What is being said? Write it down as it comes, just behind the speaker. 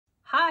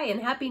Hi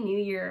and Happy New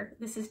Year.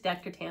 This is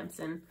Dr.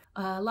 Tamsin.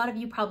 A lot of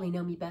you probably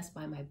know me best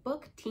by my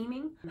book,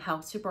 Teaming, How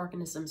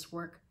Superorganisms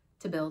Work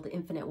to Build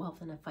Infinite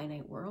Wealth in a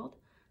Finite World.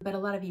 But a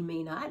lot of you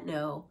may not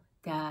know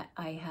that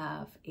I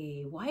have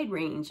a wide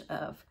range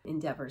of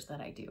endeavors that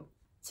I do.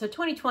 So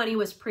 2020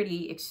 was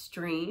pretty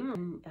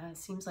extreme, and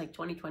seems like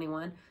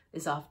 2021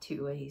 is off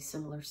to a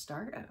similar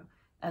start.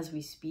 As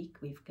we speak,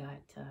 we've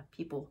got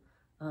people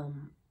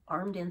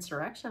armed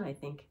insurrection, I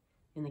think,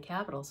 in the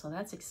Capitol, so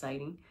that's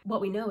exciting.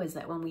 What we know is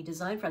that when we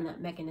design from that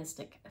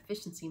mechanistic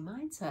efficiency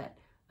mindset,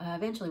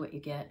 eventually what you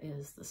get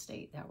is the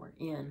state that we're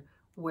in,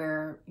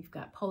 where you've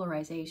got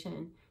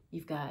polarization,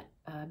 you've got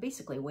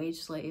basically wage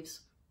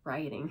slaves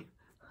rioting.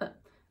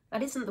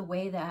 That isn't the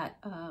way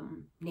that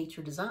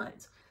nature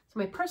designs. So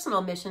my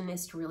personal mission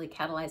is to really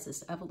catalyze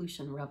this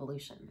evolution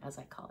revolution, as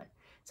I call it.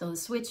 So the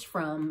switch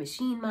from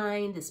machine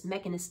mind, this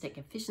mechanistic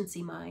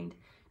efficiency mind,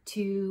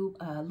 to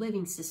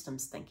living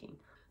systems thinking.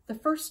 The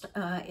first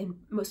and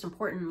most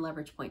important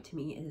leverage point to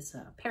me is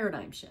a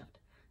paradigm shift.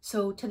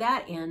 So to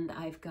that end,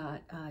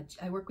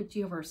 I work with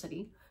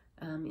Geoversity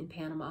in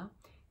Panama.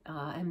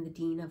 I'm the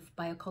Dean of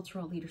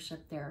Biocultural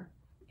Leadership there,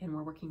 and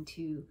we're working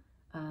to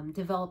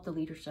develop the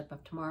leadership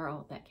of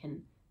tomorrow that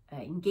can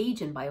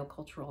engage in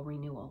biocultural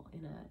renewal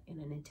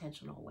in an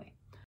intentional way.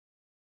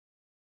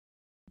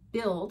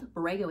 Build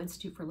Borrego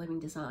Institute for Living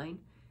Design,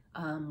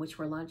 which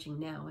we're launching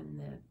now in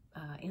the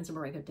Anza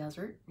Borrego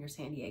Desert near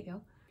San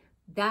Diego.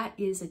 That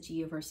is a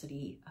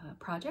Geoversity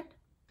project.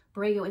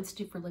 Borrego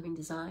Institute for Living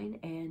Design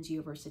and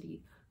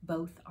Geoversity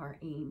both are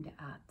aimed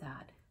at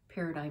that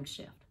paradigm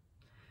shift.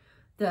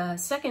 The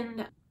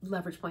second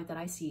leverage point that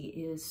I see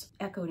is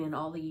echoed in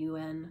all the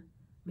UN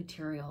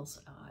materials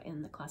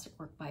in the classic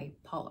work by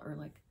Paul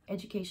Ehrlich.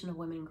 Education of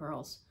women and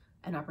girls,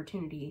 an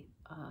opportunity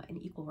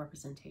and equal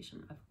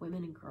representation of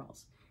women and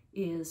girls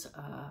is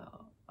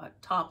a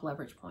top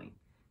leverage point,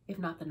 if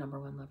not the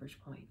 #1 leverage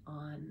point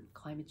on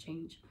climate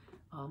change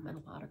and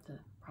a lot of the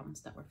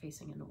problems that we're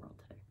facing in the world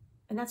today.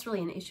 And that's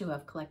really an issue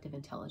of collective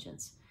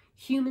intelligence.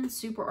 Human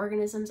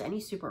superorganisms, any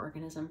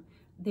superorganism,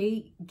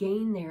 they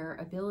gain their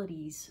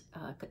abilities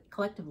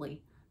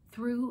collectively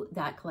through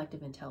that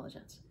collective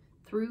intelligence,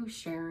 through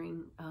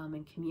sharing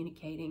and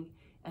communicating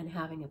and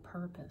having a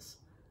purpose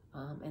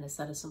and a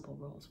set of simple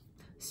rules.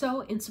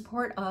 So in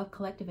support of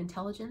collective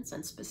intelligence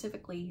and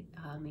specifically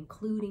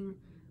including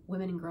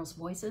women and girls'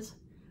 voices,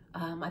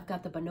 I've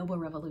got the Bonobo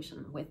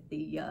Revolution with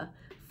the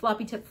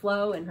Floppy Tip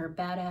Flo and her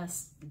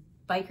badass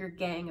biker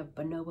gang of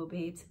bonobo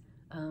babes.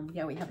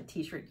 Yeah, we have a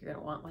t-shirt. You're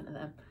gonna want one of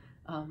them.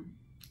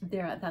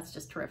 That's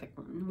just terrific.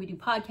 We do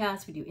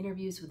podcasts, we do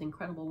interviews with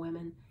incredible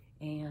women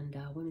and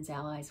women's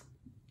allies.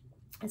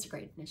 It's a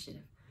great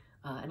initiative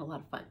and a lot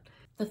of fun.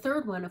 The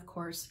third one, of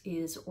course,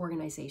 is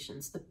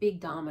organizations, the big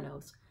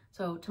dominoes.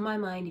 So to my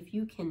mind,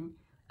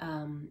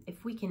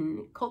 if we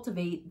can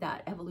cultivate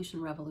that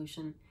evolution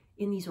revolution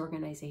in these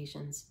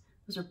organizations,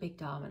 those are big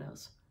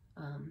dominoes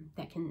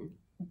that can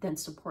then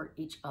support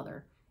each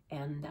other.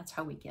 And that's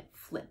how we get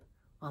flip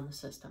on the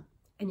system.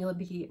 And you'll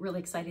be really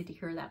excited to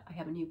hear that I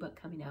have a new book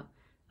coming out,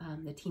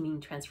 The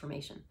Teaming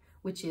Transformation,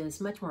 which is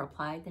much more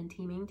applied than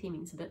teaming.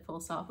 Teaming's a bit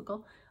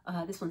philosophical.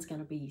 This one's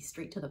gonna be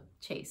straight to the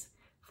chase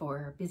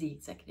for busy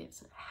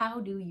executives.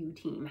 How do you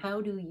team? How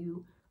do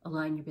you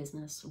align your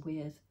business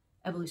with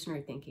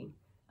evolutionary thinking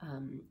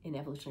and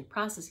evolutionary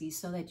processes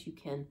so that you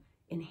can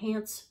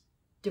enhance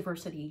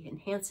diversity,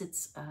 enhance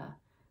its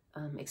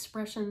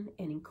expression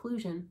and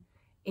inclusion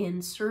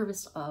in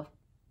service of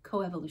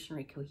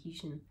co-evolutionary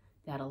cohesion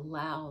that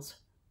allows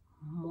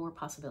more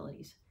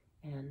possibilities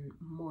and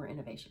more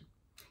innovation.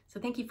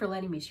 So thank you for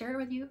letting me share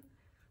with you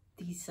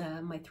these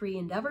my 3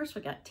 endeavors.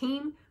 We got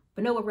Team,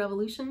 Bonobo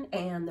Revolution,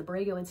 and the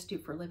Borrego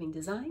Institute for Living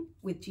Design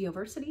with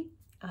Geoversity.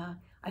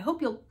 I hope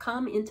you'll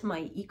come into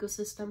my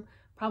ecosystem.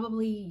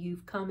 Probably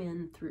you've come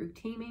in through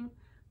Teaming,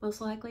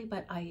 most likely,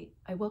 but I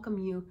welcome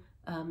you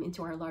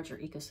into our larger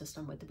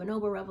ecosystem with the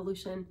Bonobo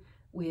Revolution,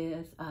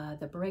 with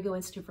the Borrego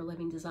Institute for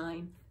Living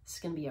Design. It's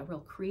going to be a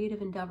real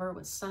creative endeavor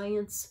with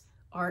science,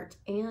 art,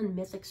 and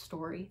mythic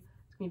story.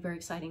 It's going to be very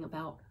exciting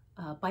about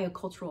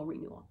biocultural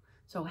renewal.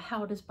 So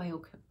how does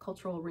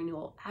biocultural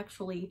renewal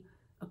actually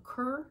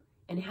occur,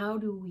 and how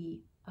do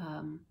we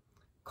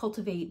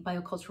cultivate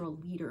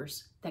biocultural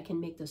leaders that can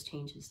make those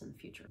changes in the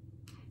future?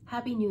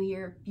 Happy New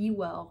Year, be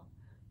well,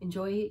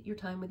 enjoy your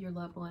time with your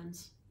loved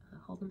ones,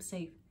 hold them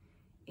safe,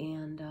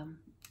 and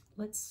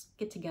let's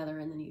get together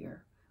in the new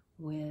year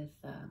with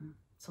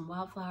some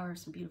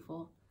wildflowers, some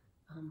beautiful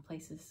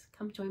places.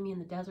 Come join me in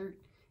the desert,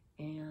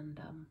 and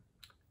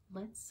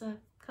let's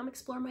come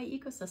explore my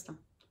ecosystem.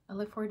 I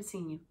look forward to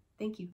seeing you. Thank you.